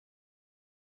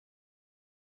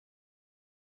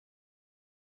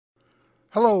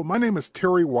Hello, my name is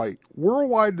Terry White,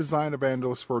 Worldwide Design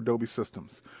Evangelist for Adobe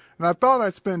Systems, and I thought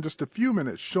I'd spend just a few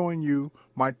minutes showing you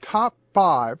my top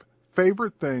 5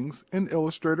 favorite things in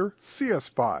Illustrator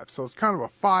CS5. So it's kind of a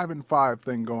 5 in 5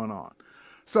 thing going on.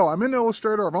 So I'm in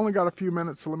Illustrator, I've only got a few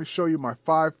minutes, so let me show you my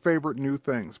 5 favorite new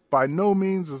things. By no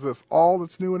means is this all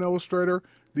that's new in Illustrator,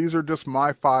 these are just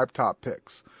my 5 top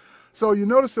picks. So you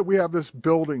notice that we have this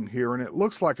building here and it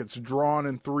looks like it's drawn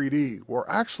in 3D. Well,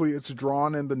 actually it's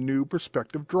drawn in the new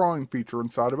perspective drawing feature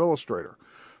inside of Illustrator.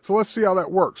 So let's see how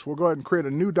that works. We'll go ahead and create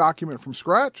a new document from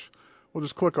scratch. We'll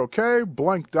just click OK,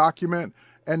 blank document,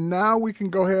 and now we can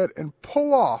go ahead and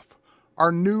pull off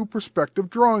our new perspective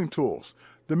drawing tools.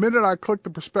 The minute I click the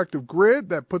perspective grid,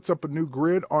 that puts up a new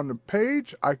grid on the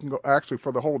page. I can go, actually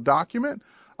for the whole document,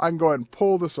 I can go ahead and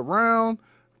pull this around,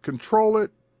 control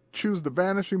it, choose the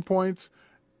vanishing points,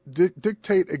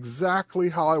 dictate exactly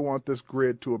how I want this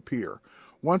grid to appear.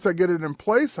 Once I get it in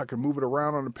place, I can move it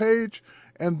around on the page,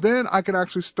 and then I can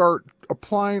actually start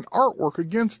applying artwork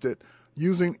against it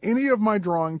using any of my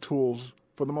drawing tools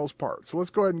for the most part. So let's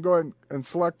go ahead and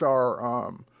select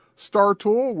our star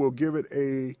tool. We'll give it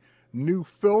a new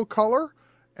fill color,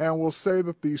 and we'll say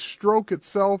that the stroke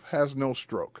itself has no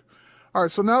stroke. All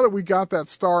right, so now that we got that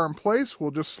star in place,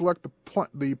 we'll just select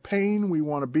the pane we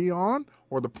want to be on,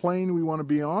 or the plane we want to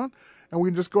be on, and we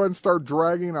can just go ahead and start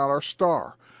dragging out our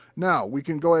star. Now, we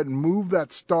can go ahead and move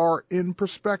that star in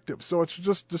perspective, so it's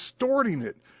just distorting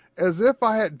it as if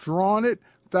I had drawn it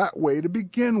that way to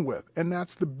begin with, and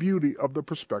that's the beauty of the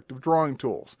perspective drawing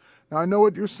tools. Now, I know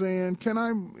what you're saying,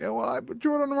 well, I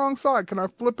drew it on the wrong side, can I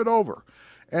flip it over?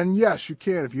 And yes, you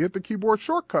can. If you hit the keyboard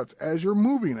shortcuts as you're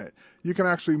moving it, you can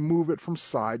actually move it from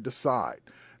side to side.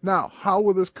 Now, how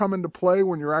will this come into play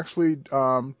when you're actually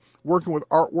working with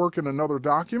artwork in another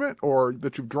document or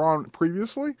that you've drawn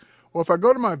previously? Well, if I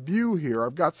go to my view here,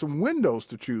 I've got some windows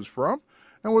to choose from,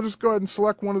 and we'll just go ahead and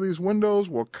select one of these windows.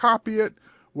 We'll copy it.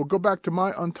 We'll go back to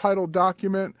my untitled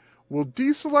document. We'll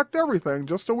deselect everything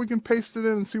just so we can paste it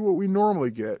in and see what we normally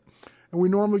get. And we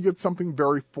normally get something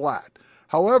very flat.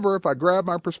 However, if I grab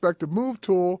my perspective move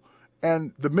tool,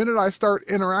 and the minute I start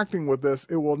interacting with this,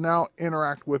 it will now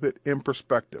interact with it in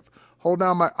perspective. Hold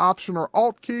down my Option or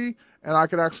Alt key, and I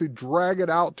can actually drag it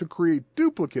out to create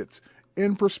duplicates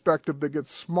in perspective that get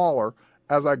smaller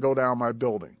as I go down my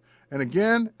building. And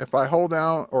again, if I hold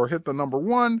down or hit the number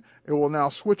 1, it will now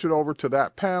switch it over to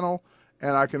that panel,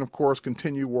 and I can, of course,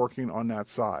 continue working on that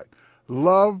side.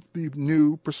 Love the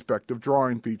new perspective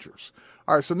drawing features.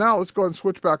 All right, so now let's go ahead and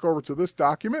switch back over to this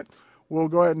document. We'll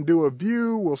go ahead and do a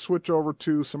view. We'll switch over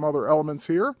to some other elements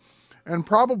here. And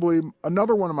probably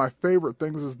another one of my favorite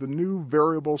things is the new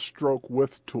variable stroke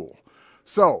width tool.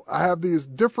 So I have these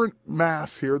different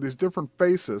masks here, these different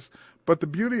faces, but the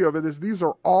beauty of it is these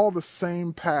are all the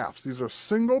same paths. These are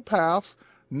single paths,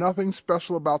 nothing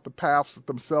special about the paths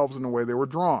themselves in the way they were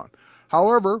drawn.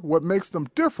 However, what makes them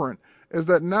different is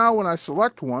that now when I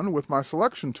select one with my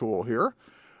selection tool here,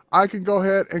 I can go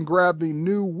ahead and grab the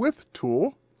new width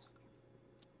tool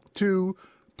to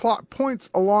plot points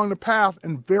along the path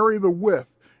and vary the width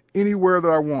anywhere that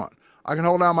I want. I can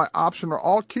hold down my Option or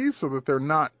Alt key so that they're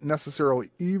not necessarily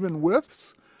even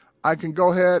widths. I can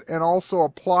go ahead and also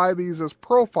apply these as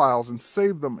profiles and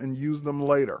save them and use them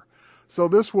later. So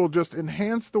this will just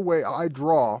enhance the way I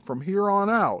draw from here on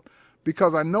out,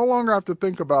 because I no longer have to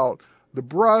think about the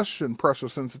brush and pressure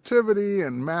sensitivity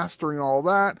and mastering all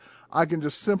that. I can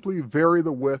just simply vary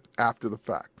the width after the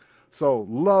fact. So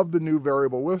love the new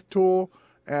variable width tool,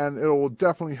 and it will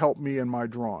definitely help me in my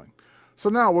drawing. So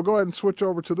now we'll go ahead and switch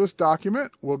over to this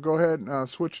document. We'll go ahead and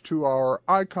switch to our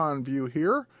icon view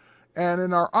here. And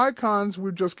in our icons,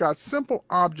 we've just got simple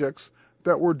objects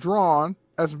that were drawn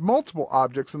as multiple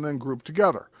objects and then grouped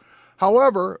together.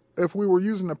 However, if we were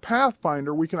using a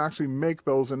Pathfinder, we can actually make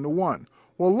those into one.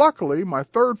 Well, luckily, my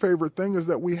third favorite thing is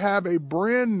that we have a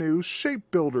brand new shape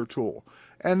builder tool.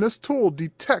 And this tool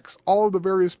detects all of the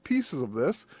various pieces of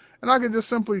this, and I can just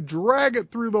simply drag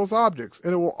it through those objects,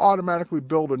 and it will automatically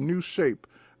build a new shape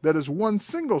that is one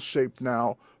single shape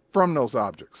now from those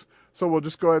objects. So we'll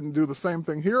just go ahead and do the same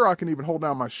thing here. I can even hold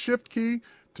down my Shift key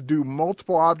to do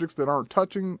multiple objects that aren't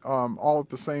touching all at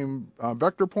the same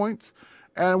vector points.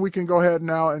 And we can go ahead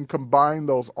now and combine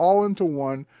those all into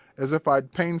one as if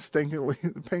I'd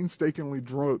painstakingly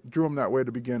drew them that way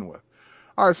to begin with.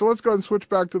 All right, so let's go ahead and switch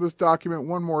back to this document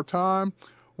one more time.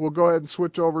 We'll go ahead and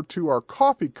switch over to our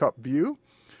coffee cup view.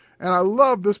 And I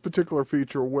love this particular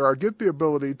feature where I get the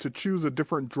ability to choose a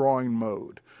different drawing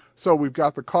mode. So we've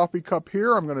got the coffee cup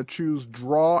here. I'm going to choose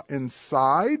Draw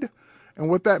Inside. And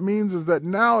what that means is that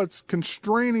now it's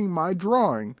constraining my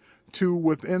drawing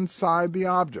to inside the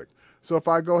object. So if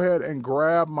I go ahead and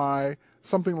grab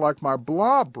something like my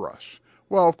blob brush,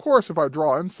 well, of course, if I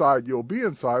draw inside, you'll be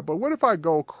inside, but what if I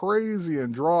go crazy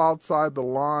and draw outside the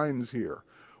lines here?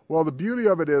 Well, the beauty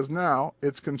of it is now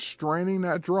it's constraining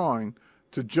that drawing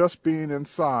to just being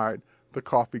inside the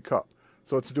coffee cup.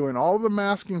 So it's doing all of the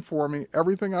masking for me,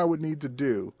 everything I would need to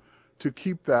do to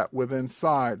keep that within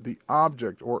inside the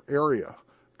object or area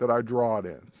that I draw it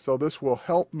in. So this will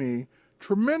help me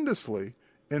tremendously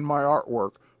in my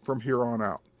artwork from here on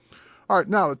out. All right,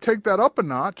 now to take that up a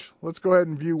notch, let's go ahead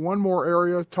and view one more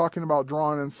area talking about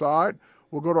drawing inside.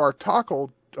 We'll go to our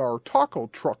taco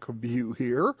truck view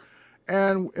here.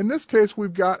 And in this case,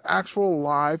 we've got actual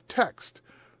live text.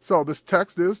 So this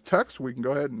text is text. We can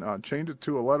go ahead and change it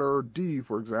to a letter D,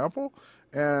 for example.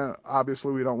 And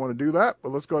obviously we don't want to do that, but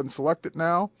let's go ahead and select it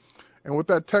now. And with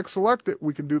that text selected,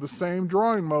 we can do the same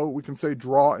drawing mode. We can say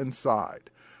draw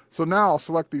inside. So now I'll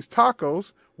select these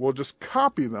tacos. We'll just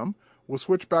copy them. We'll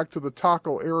switch back to the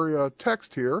taco area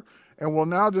text here, and we'll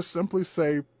now just simply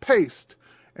say paste,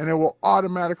 and it will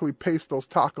automatically paste those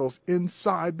tacos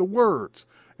inside the words.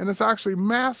 And it's actually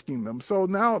masking them. So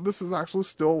now this is actually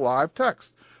still live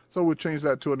text. So we'll change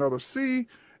that to another C,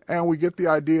 and we get the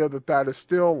idea that that is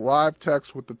still live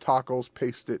text with the tacos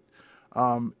pasted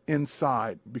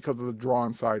inside because of the draw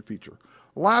inside feature.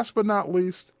 Last but not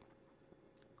least,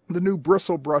 the new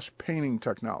Bristle brush painting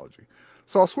technology.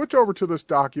 So I'll switch over to this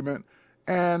document,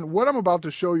 and what I'm about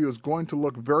to show you is going to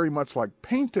look very much like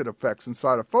painted effects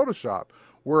inside of Photoshop,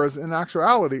 whereas in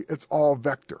actuality, it's all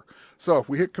vector. So if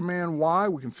we hit Command Y,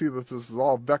 we can see that this is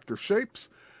all vector shapes.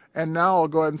 And now I'll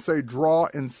go ahead and say draw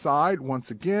inside. Once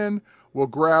again, we'll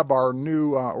grab our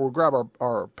new,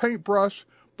 our paintbrush,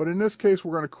 but in this case,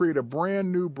 we're going to create a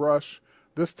brand new brush.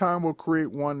 This time we'll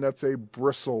create one that's a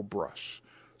bristle brush.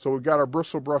 So we've got our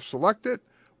bristle brush selected.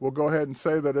 We'll go ahead and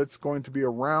say that it's going to be a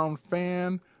round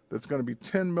fan that's going to be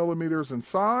 10 millimeters in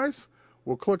size.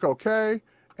 We'll click OK.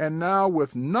 And now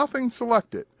with nothing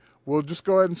selected, we'll just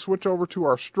go ahead and switch over to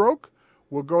our stroke.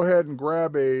 We'll go ahead and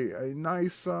grab a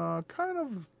nice kind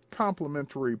of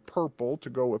complementary purple to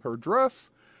go with her dress.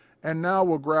 And now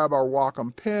we'll grab our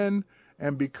Wacom pen.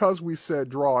 And because we said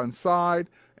draw inside,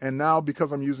 and now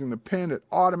because I'm using the pen, it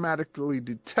automatically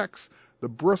detects the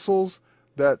bristles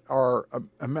that are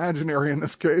imaginary in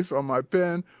this case on my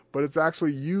pen, but it's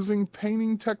actually using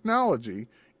painting technology,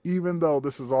 even though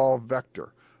this is all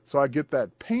vector. So I get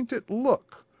that painted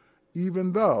look,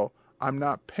 even though I'm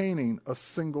not painting a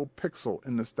single pixel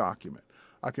in this document.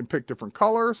 I can pick different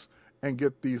colors and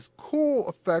get these cool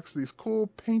effects, these cool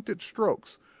painted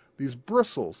strokes, these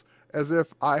bristles, as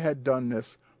if I had done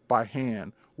this by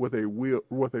hand with a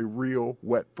real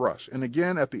wet brush. And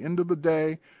again, at the end of the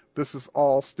day, this is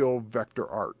all still vector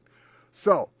art.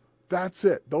 So that's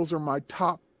it. Those are my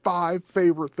top 5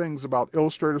 favorite things about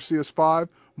Illustrator CS5.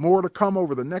 More to come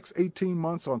over the next 18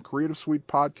 months on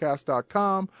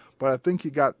CreativeSuitePodcast.com, but I think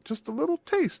you got just a little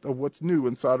taste of what's new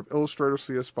inside of Illustrator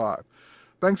CS5.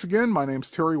 Thanks again. My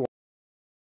name's Terry.